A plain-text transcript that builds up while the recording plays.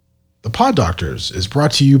Pod Doctors is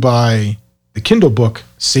brought to you by the Kindle book,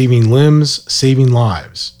 Saving Limbs, Saving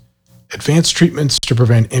Lives. Advanced Treatments to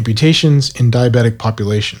Prevent Amputations in Diabetic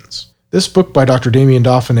Populations. This book by Dr. Damien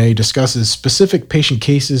Dauphiné discusses specific patient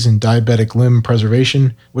cases in diabetic limb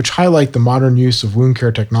preservation, which highlight the modern use of wound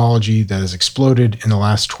care technology that has exploded in the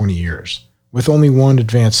last 20 years. With only one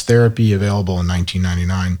advanced therapy available in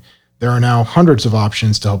 1999, there are now hundreds of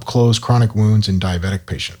options to help close chronic wounds in diabetic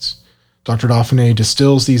patients. Dr. Dauphiné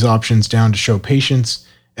distills these options down to show patients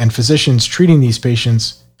and physicians treating these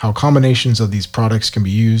patients how combinations of these products can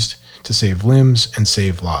be used to save limbs and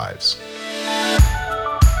save lives.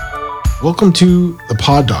 Welcome to the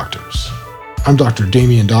Pod Doctors. I'm Dr.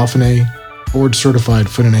 Damien Dauphiné, board-certified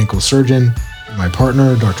foot and ankle surgeon, and my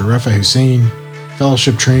partner, Dr. Refa Hussain,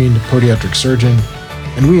 fellowship-trained podiatric surgeon,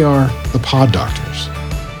 and we are the Pod Doctors.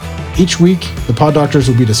 Each week, the Pod Doctors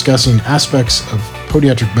will be discussing aspects of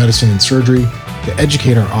podiatric medicine and surgery to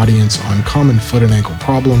educate our audience on common foot and ankle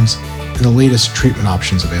problems and the latest treatment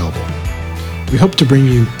options available. We hope to bring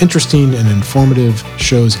you interesting and informative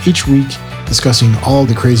shows each week discussing all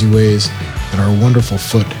the crazy ways that our wonderful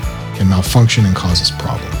foot can malfunction and cause us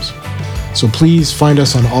problems. So please find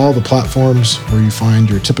us on all the platforms where you find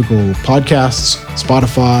your typical podcasts,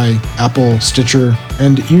 Spotify, Apple, Stitcher,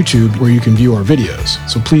 and YouTube where you can view our videos.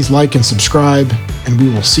 So please like and subscribe, and we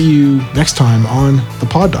will see you next time on the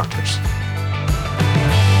Pod Doctors.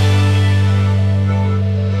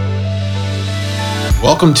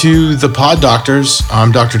 Welcome to the Pod Doctors.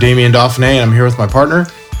 I'm Dr. Damien Dauphiné, and I'm here with my partner,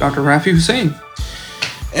 Dr. Refa Hussain.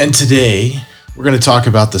 And today, we're going to talk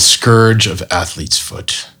about the scourge of athlete's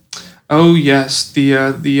foot. Oh yes,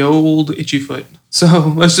 the old itchy foot.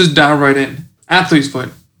 So let's just dive right in. Athlete's foot,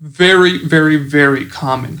 very, very, very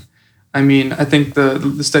common. I mean, I think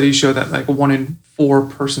the studies show that like 1 in 4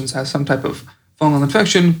 persons has some type of fungal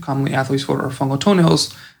infection, commonly athlete's foot or fungal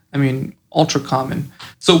toenails. I mean, ultra common.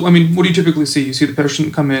 So, I mean, what do you typically see? You see the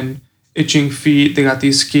patient come in, itching feet. They got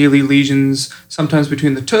these scaly lesions, sometimes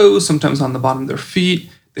between the toes, sometimes on the bottom of their feet.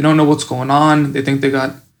 They don't know what's going on. They think they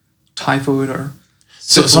got typhoid or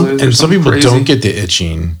some people crazy. Don't get the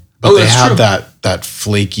itching, but they have that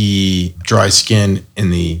flaky, dry skin in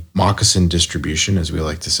the moccasin distribution, as we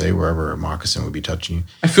like to say, wherever a moccasin would be touching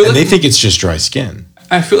you. They think it's just dry skin.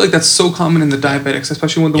 I feel like that's so common in the diabetics,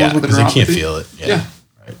 especially when the ones with the neuropathy. They can't feel it. Yeah.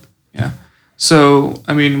 Right. Yeah. So,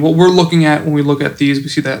 I mean, what we're looking at when we look at these, we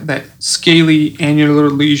see that scaly annular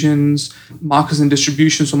lesions, moccasin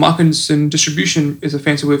distribution. So moccasin distribution is a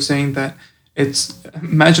fancy way of saying that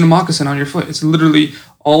imagine a moccasin on your foot. It's literally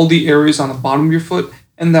all the areas on the bottom of your foot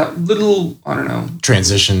and that little, I don't know.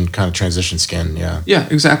 Transition skin, yeah. Yeah,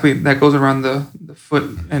 exactly. That goes around the foot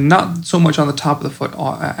and not so much on the top of the foot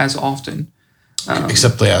as often.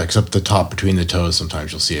 Except the top between the toes.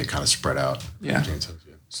 Sometimes you'll see it kind of spread out. Yeah.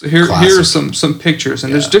 So here are some pictures,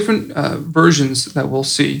 and there's different versions that we'll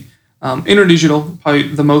see. Interdigital, probably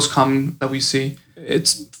the most common that we see.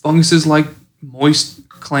 It's funguses like moist,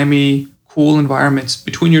 clammy, cool environments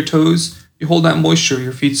between your toes. You hold that moisture,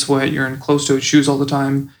 your feet sweat, you're in closed-toed shoes all the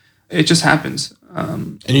time. It just happens.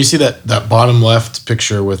 And you see that bottom left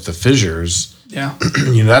picture with the fissures. Yeah.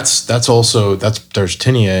 There's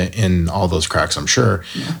tinea in all those cracks, I'm sure.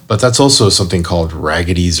 Yeah. But that's also something called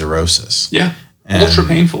raggedy xerosis. Yeah. Ultra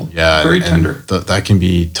painful. Yeah. Very tender. That can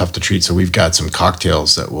be tough to treat. So we've got some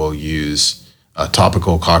cocktails that we'll use,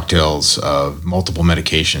 topical cocktails of multiple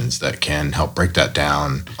medications that can help break that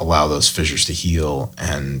down, allow those fissures to heal,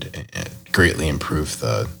 and greatly improve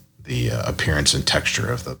the appearance and texture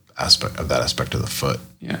of that aspect of the foot.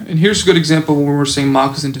 Yeah, and here's a good example when we're saying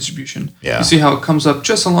moccasin distribution. Yeah. You see how it comes up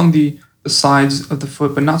just along the sides of the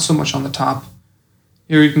foot, but not so much on the top.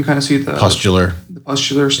 Here you can kind of see the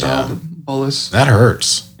pustular style, the bullous. That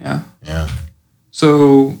hurts. Yeah. Yeah.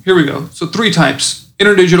 So here we go. So 3 types.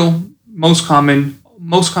 Interdigital, most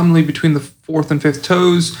commonly between the 4th and 5th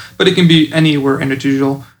toes, but it can be anywhere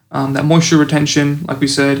interdigital. That moisture retention, like we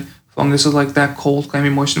said, fungus is like that cold, clammy,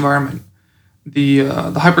 moist environment. The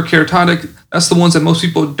hyperkeratotic, that's the ones that most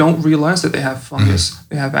people don't realize that they have fungus. Mm-hmm.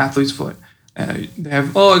 They have athlete's foot. They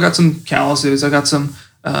have, I got some calluses, I got some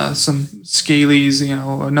scalies,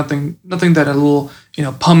 nothing that a little,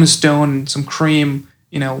 pumice stone and some cream,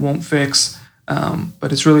 won't fix.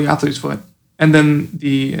 But it's really athlete's foot. And then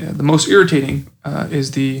the most irritating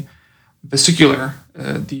is the vesicular,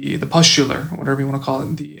 the pustular, whatever you want to call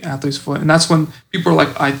it, the athlete's foot. And that's when people are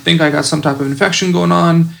like, I think I got some type of infection going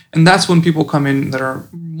on. And that's when people come in that are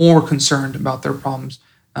more concerned about their problems.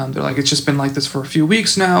 They're like, it's just been like this for a few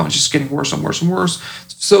weeks now. It's just getting worse and worse and worse.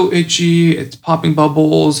 It's so itchy. It's popping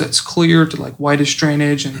bubbles. It's clear to like whitish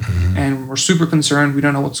drainage. And we're super concerned. We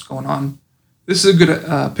don't know what's going on. this is a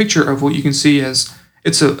good picture of what you can see as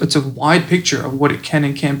it's a wide picture of what it can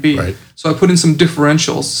and can't be. Right. So I put in some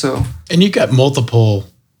differentials. So And you got multiple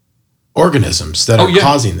organisms that are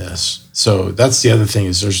causing this. So that's the other thing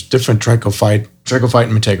is there's different trichophyte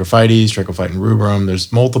and metagrophytes, trichophyte and rubrum.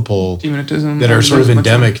 There's multiple Demonetism, that are sort of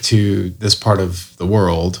endemic to this part of the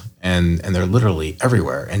world, and they're literally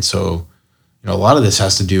everywhere. And so, a lot of this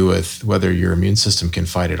has to do with whether your immune system can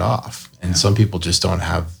fight it off. And some people just don't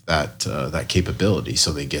have that capability,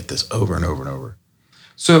 so they get this over and over and over.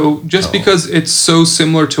 So just because it's so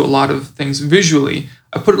similar to a lot of things visually,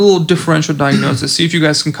 I put a little differential diagnosis, see if you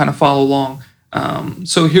guys can kind of follow along.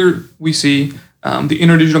 So here we see the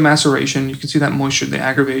interdigital maceration. You can see that moisture, the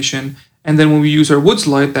aggravation. And then when we use our Woods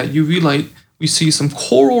light, that UV light, we see some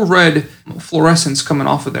coral red fluorescence coming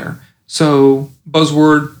off of there. So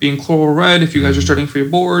buzzword being coral red, if you guys are studying for your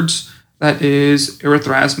boards, that is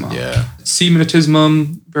erythrasma. Yeah.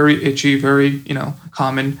 Semonetismum, very itchy, very,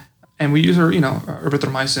 common. And we use our,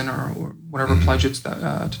 erythromycin or whatever plagets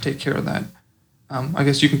to take care of that. I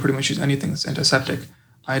guess you can pretty much use anything that's antiseptic.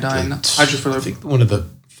 Iodine, hydrofiller. I think one of the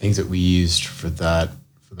things that we used for that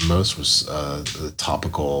for the most was the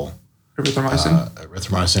topical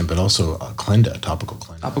erythromycin, but also Clinda, topical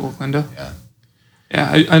Clinda. Topical Clinda. Yeah.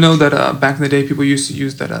 Yeah, I know that back in the day, people used to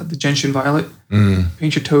use that the gentian violet.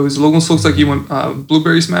 Paint your toes. It almost looks like you went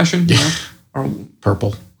blueberry smashing, or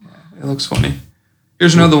purple. Yeah, it looks funny.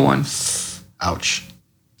 Here's another one. Ouch.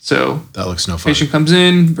 So that looks no fun. Patient comes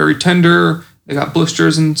in, very tender. They got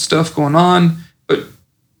blisters and stuff going on, but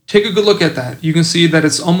take a good look at that. You can see that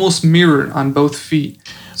it's almost mirrored on both feet.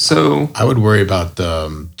 So I would worry about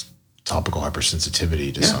the topical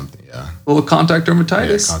hypersensitivity to something. Yeah. A little contact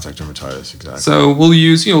dermatitis. Yeah, contact dermatitis, exactly. So we'll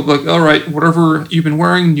use, like, all right, whatever you've been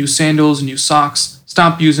wearing, new sandals, new socks,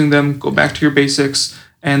 stop using them, go back to your basics,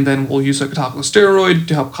 and then we'll use like a topical steroid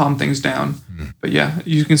to help calm things down. But yeah,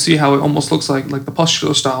 you can see how it almost looks like the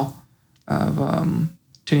pustular style of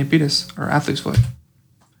Tinea Pedis or athlete's foot.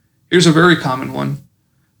 Here's a very common one.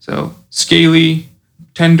 So scaly,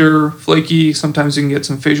 tender, flaky. Sometimes you can get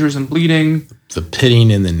some fissures and bleeding. The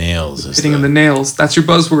pitting in the nails. Pitting in the nails. That's your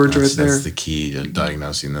buzzword right there. That's the key to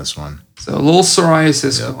diagnosing this one. So a little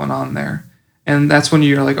psoriasis going on there. And that's when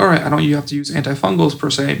you're like, all right, you have to use antifungals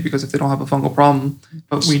per se, because if they don't have a fungal problem,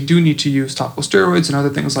 but we do need to use topical steroids and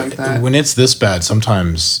other things like that. When it's this bad,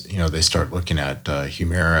 sometimes, they start looking at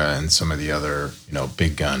Humira and some of the other,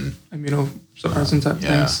 big gun immunosuppressant type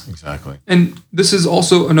things. Yeah, exactly. And this is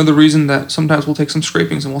also another reason that sometimes we'll take some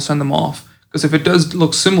scrapings and we'll send them off. Because if it does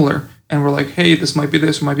look similar and we're like, hey, this might be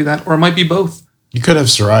this, or might be that, or it might be both. You could have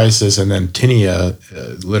psoriasis and then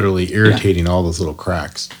tinea literally irritating all those little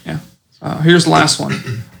cracks. Yeah. Here's the last one.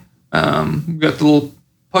 We've got the little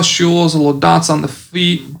pustules, the little dots on the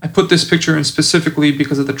feet. I put this picture in specifically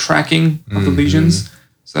because of the tracking of the lesions.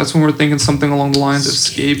 So that's when we're thinking something along the lines of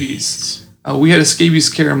scabies. We had a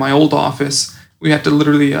scabies care in my old office. We had to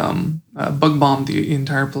literally bug bomb the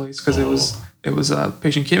entire place because it was a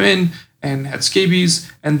patient came in and had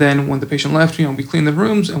scabies, and then when the patient left, we cleaned the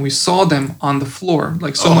rooms and we saw them on the floor,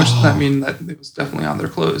 like so much that it was definitely on their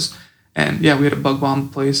clothes. And yeah, we had a bug bomb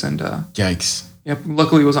the place, and yikes. Yep.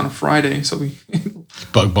 Luckily, it was on a Friday, so we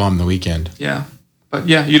bug bomb the weekend. Yeah, but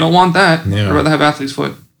yeah, you don't want that. Yeah. I'd rather have athlete's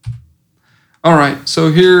foot. All right,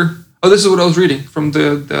 so here. Oh, this is what I was reading from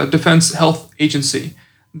the Defense Health Agency,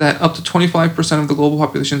 that up to 25% of the global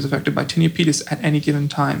population is affected by Tinea Pedis at any given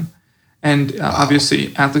time, and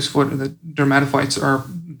obviously, athlete's foot and the dermatophytes are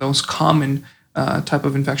the most common type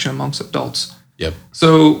of infection amongst adults. Yep.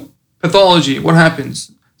 So pathology, what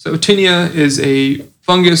happens? So tinea is a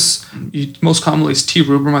fungus. Most commonly it's T.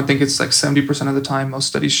 rubrum. I think it's like 70% of the time. Most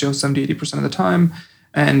studies show 70-80% of the time.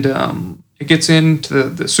 And it gets into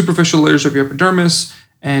the superficial layers of your epidermis,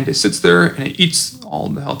 and it sits there and it eats all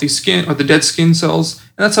the healthy skin or the dead skin cells.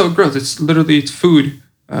 And that's how it grows. It's food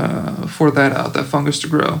for that fungus to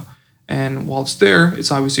grow. And while it's there, it's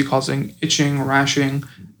obviously causing itching, rashing,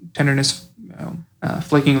 tenderness,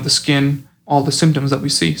 flaking of the skin, all the symptoms that we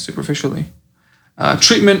see superficially.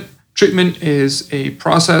 Treatment is a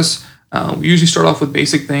process. We usually start off with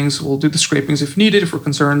basic things. We'll do the scrapings if needed, if we're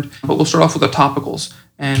concerned, but we'll start off with the topicals.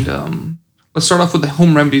 And let's start off with the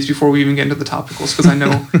home remedies before we even get into the topicals, because I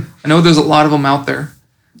know there's a lot of them out there.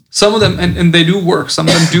 Some of them, and they do work. Some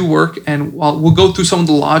of them do work, and while we'll go through some of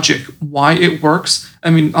the logic why it works. I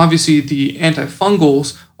mean, obviously the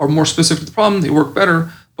antifungals are more specific to the problem. They work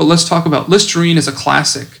better, but let's talk about Listerine is a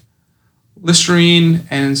classic. Listerine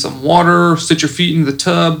and some water, sit your feet in the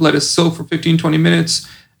tub, let it soak for 15-20 minutes,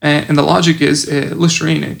 And the logic is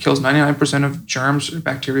Listerine, it kills 99% of germs or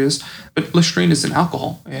bacteria, but Listerine is an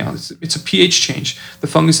alcohol. It's a pH change. The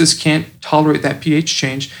funguses can't tolerate that pH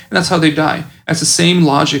change, and that's how they die. That's the same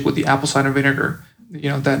logic with the apple cider vinegar.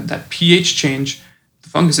 That pH change, the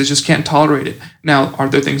funguses just can't tolerate it. Now, are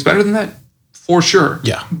there things better than that? For sure.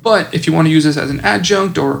 Yeah. But if you want to use this as an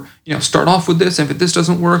adjunct or, start off with this, and if this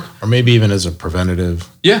doesn't work. Or maybe even as a preventative.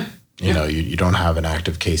 Yeah. You don't have an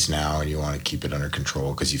active case now and you want to keep it under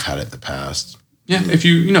control because you've had it in the past. Yeah. If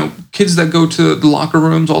kids that go to the locker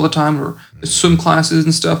rooms all the time or the swim classes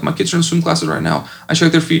and stuff. My kids are in swim classes right now. I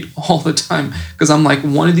check their feet all the time because I'm like,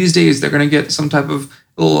 one of these days they're going to get some type of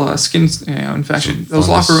little skin infection. Those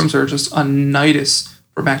locker rooms are just a nidus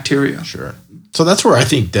for bacteria. Sure. So that's where I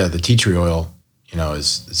think the tea tree oil,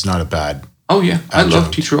 is not a bad. Oh yeah, adjunct. I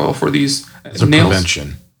love tea tree oil for these It's a nails.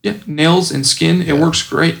 prevention. Yeah, nails and skin. It works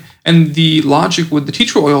great. And the logic with the tea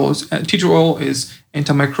tree oil is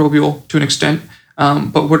antimicrobial to an extent.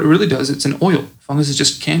 But what it really does, it's an oil. Funguses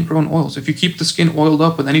just can't grow in oils. If you keep the skin oiled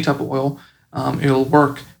up with any type of oil, it'll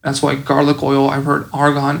work. That's why garlic oil, I've heard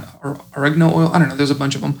argan or oregano oil. I don't know. There's a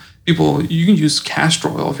bunch of them. You can use castor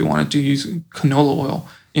oil if you wanted to use canola oil.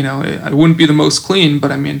 It wouldn't be the most clean,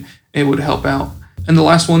 but it would help out. And the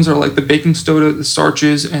last ones are like the baking soda, the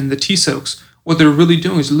starches, and the tea soaks. What they're really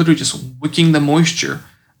doing is literally just wicking the moisture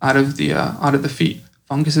out of the feet.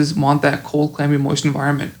 Funguses want that cold, clammy, moist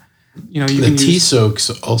environment. The tea soaks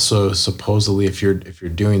also supposedly, if you're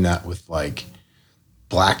doing that with like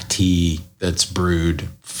black tea that's brewed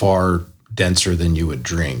far denser than you would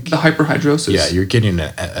drink. The hyperhidrosis. Yeah, you're getting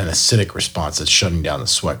an acidic response that's shutting down the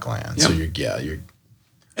sweat gland. Yep. So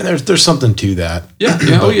and there's something to that.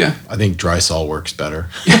 Yeah. I think dry sol works better.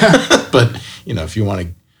 Yeah. But if you want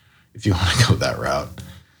to go that route.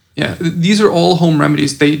 Yeah, these are all home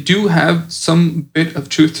remedies. They do have some bit of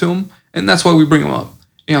truth to them, and that's why we bring them up.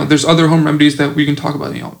 There's other home remedies that we can talk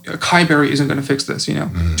about. Acai berry isn't going to fix this.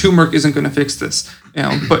 Turmeric isn't going to fix this.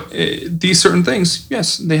 But these certain things,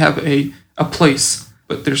 yes, they have a place,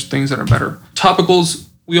 but there's things that are better. Topicals,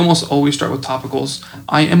 we almost always start with topicals.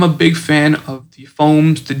 I am a big fan of the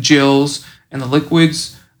foams, the gels, and the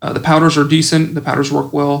liquids. The powders are decent. The powders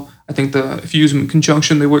work well. I think if you use them in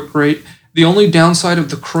conjunction, they work great. The only downside of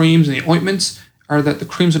the creams and the ointments are that the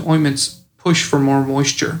creams and ointments push for more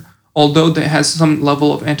moisture. Although that has some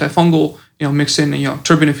level of antifungal, mixed in,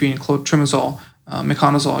 terbinafine, clotrimazole,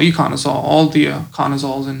 meconazole, econazole, all the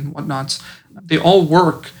conazoles and whatnots, they all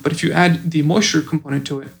work. But if you add the moisture component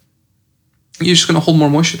to it, you're just going to hold more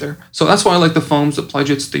moisture there. So that's why I like the foams, the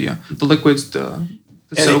pledgets, the liquids, the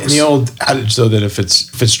soaps. And the old adage, though, that if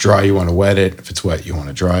it's dry, you want to wet it. If it's wet, you want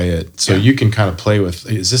to dry it. So you can kind of play with,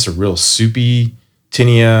 is this a real soupy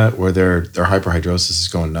tinea where their hyperhidrosis is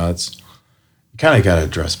going nuts? You kind of got to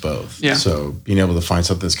address both. Yeah. So being able to find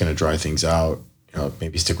something that's going to dry things out,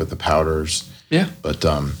 maybe stick with the powders. Yeah. But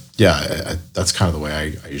that's kind of the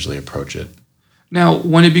way I usually approach it. Now,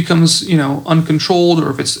 when it becomes, uncontrolled, or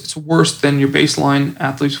if it's worse than your baseline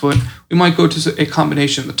athlete's foot, we might go to a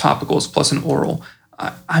combination of the topicals plus an oral.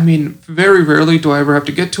 Very rarely do I ever have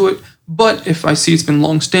to get to it, but if I see it's been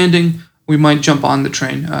long-standing, we might jump on the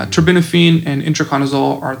train. Terbinafine and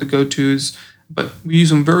intraconazole are the go-tos, but we use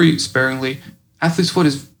them very sparingly. Athlete's foot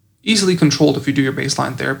is easily controlled if you do your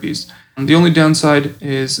baseline therapies. And the only downside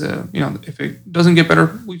is, if it doesn't get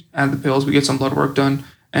better, we add the pills, we get some blood work done,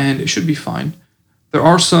 and it should be fine. There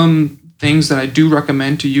are some things that I do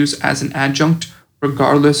recommend to use as an adjunct,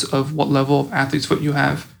 regardless of what level of athlete's foot you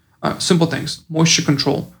have. Simple things, moisture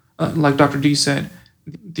control, like Dr. D said,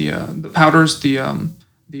 the powders, the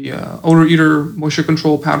odor eater moisture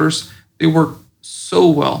control powders, they work so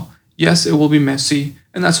well. Yes, it will be messy,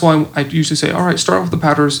 and that's why I usually say, all right, start off with the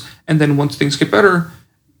powders, and then once things get better,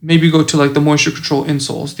 maybe go to like the moisture control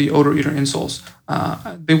insoles, the odor eater insoles.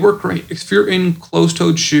 They work great. If you're in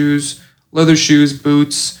closed-toed shoes, leather shoes,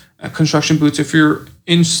 boots, construction boots, if you're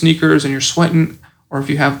in sneakers and you're sweating, or if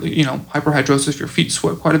you have, hyperhidrosis, your feet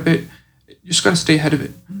sweat quite a bit, you just got to stay ahead of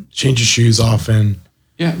it. Change your shoes often.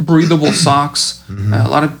 Yeah, breathable socks. Mm-hmm. A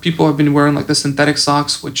lot of people have been wearing like the synthetic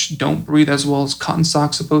socks, which don't breathe as well as cotton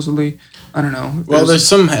socks, supposedly. I don't know. Well, there's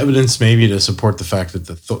some evidence maybe to support the fact that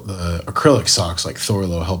the acrylic socks like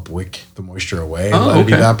Thorlo help wick the moisture away and let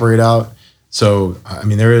it evaporate out. So,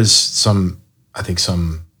 there is some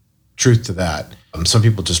truth to that. Some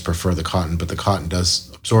people just prefer the cotton, but the cotton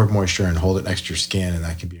does absorb moisture and hold it next to your skin, and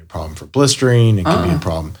that can be a problem for blistering. It can be a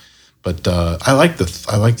problem. But I like the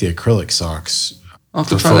acrylic socks. I'll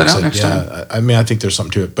have to try that out next time. I think there's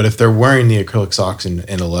something to it. But if they're wearing the acrylic socks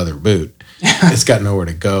in a leather boot, it's got nowhere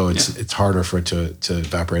to go. It's harder for it to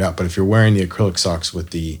evaporate out. But if you're wearing the acrylic socks with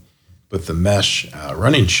the with the mesh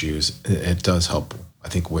running shoes, it does help, I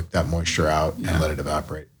think, wick that moisture out and let it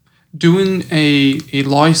evaporate. Doing a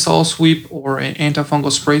Lysol sweep or an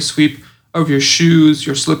antifungal spray sweep of your shoes,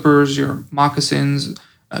 your slippers, your moccasins,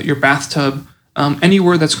 your bathtub,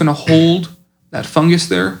 anywhere that's going to hold that fungus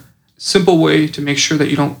there. Simple way to make sure that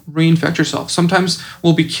you don't reinfect yourself. Sometimes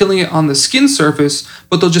we'll be killing it on the skin surface,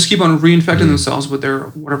 but they'll just keep on reinfecting themselves with their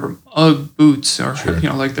whatever UGG boots or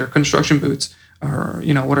like their construction boots or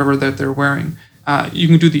whatever that they're wearing. You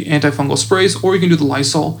can do the antifungal sprays, or you can do the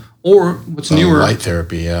Lysol, or what's newer, light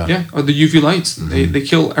therapy, or the UV lights. They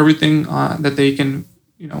kill everything that they can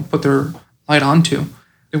put their light onto.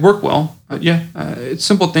 They work well, but it's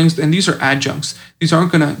simple things, and these are adjuncts. These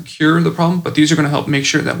aren't going to cure the problem, but these are going to help make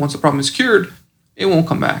sure that once the problem is cured, it won't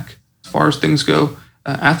come back. As far as things go,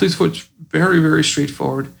 athlete's foot's very, very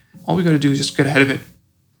straightforward. All we got to do is just get ahead of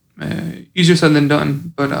it. Easier said than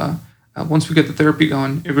done, but once we get the therapy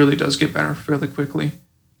going, it really does get better fairly quickly.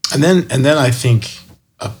 And then I think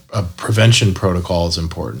a prevention protocol is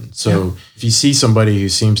important. So if you see somebody who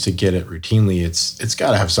seems to get it routinely, it's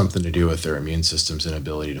got to have something to do with their immune system's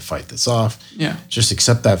inability to fight this off. Yeah. Just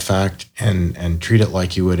accept that fact and treat it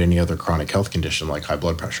like you would any other chronic health condition like high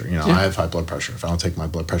blood pressure. I have high blood pressure. If I don't take my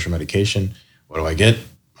blood pressure medication, what do I get?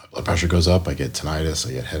 My blood pressure goes up. I get tinnitus.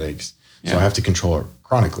 I get headaches. So I have to control it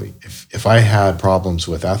chronically. If I had problems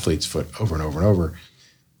with athlete's foot over and over and over,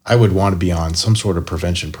 I would want to be on some sort of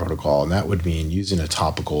prevention protocol, and that would mean using a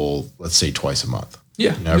topical, let's say twice a month.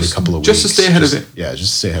 Yeah. Every couple of weeks. Just to stay ahead of it. Yeah,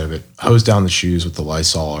 just to stay ahead of it. Hose down the shoes with the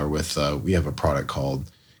Lysol, or with, we have a product called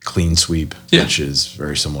Clean Sweep, which is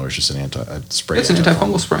very similar. It's just an spray. It's an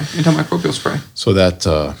antifungal spray, antimicrobial spray. So that,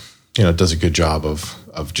 does a good job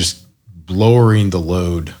of just lowering the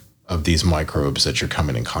load of these microbes that you're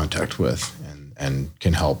coming in contact with, and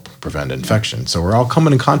can help prevent infection. So we're all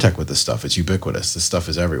coming in contact with this stuff. It's ubiquitous. This stuff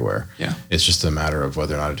is everywhere. Yeah. It's just a matter of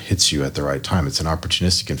whether or not it hits you at the right time. It's an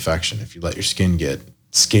opportunistic infection. If you let your skin get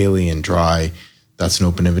scaly and dry, that's an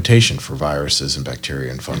open invitation for viruses and bacteria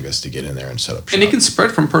and fungus to get in there and set up shop. And it can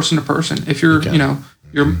spread from person to person. If you're,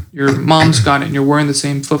 your mom's got it and you're wearing the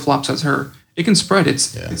same flip-flops as her, it can spread.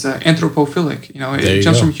 It's anthropophilic. It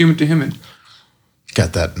jumps from human to human.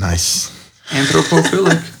 Got that nice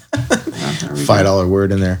anthropophilic. $5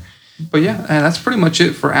 word in there. But that's pretty much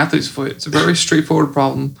it for athlete's foot. It's a very straightforward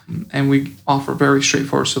problem, and we offer very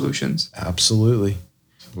straightforward solutions. Absolutely.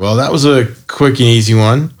 Well, that was a quick and easy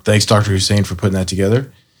one. Thanks, Dr. Hussein, for putting that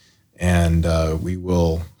together. And we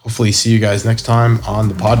will hopefully see you guys next time on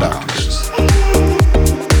the PODdoctors.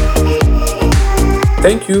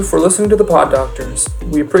 Thank you for listening to the PODdoctors.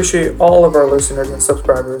 We appreciate all of our listeners and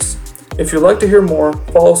subscribers. If you'd like to hear more,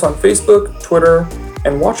 follow us on Facebook, Twitter,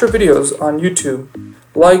 and watch our videos on YouTube.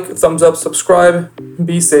 Like, thumbs up, subscribe,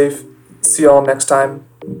 be safe. See y'all next time.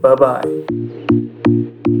 Bye-bye.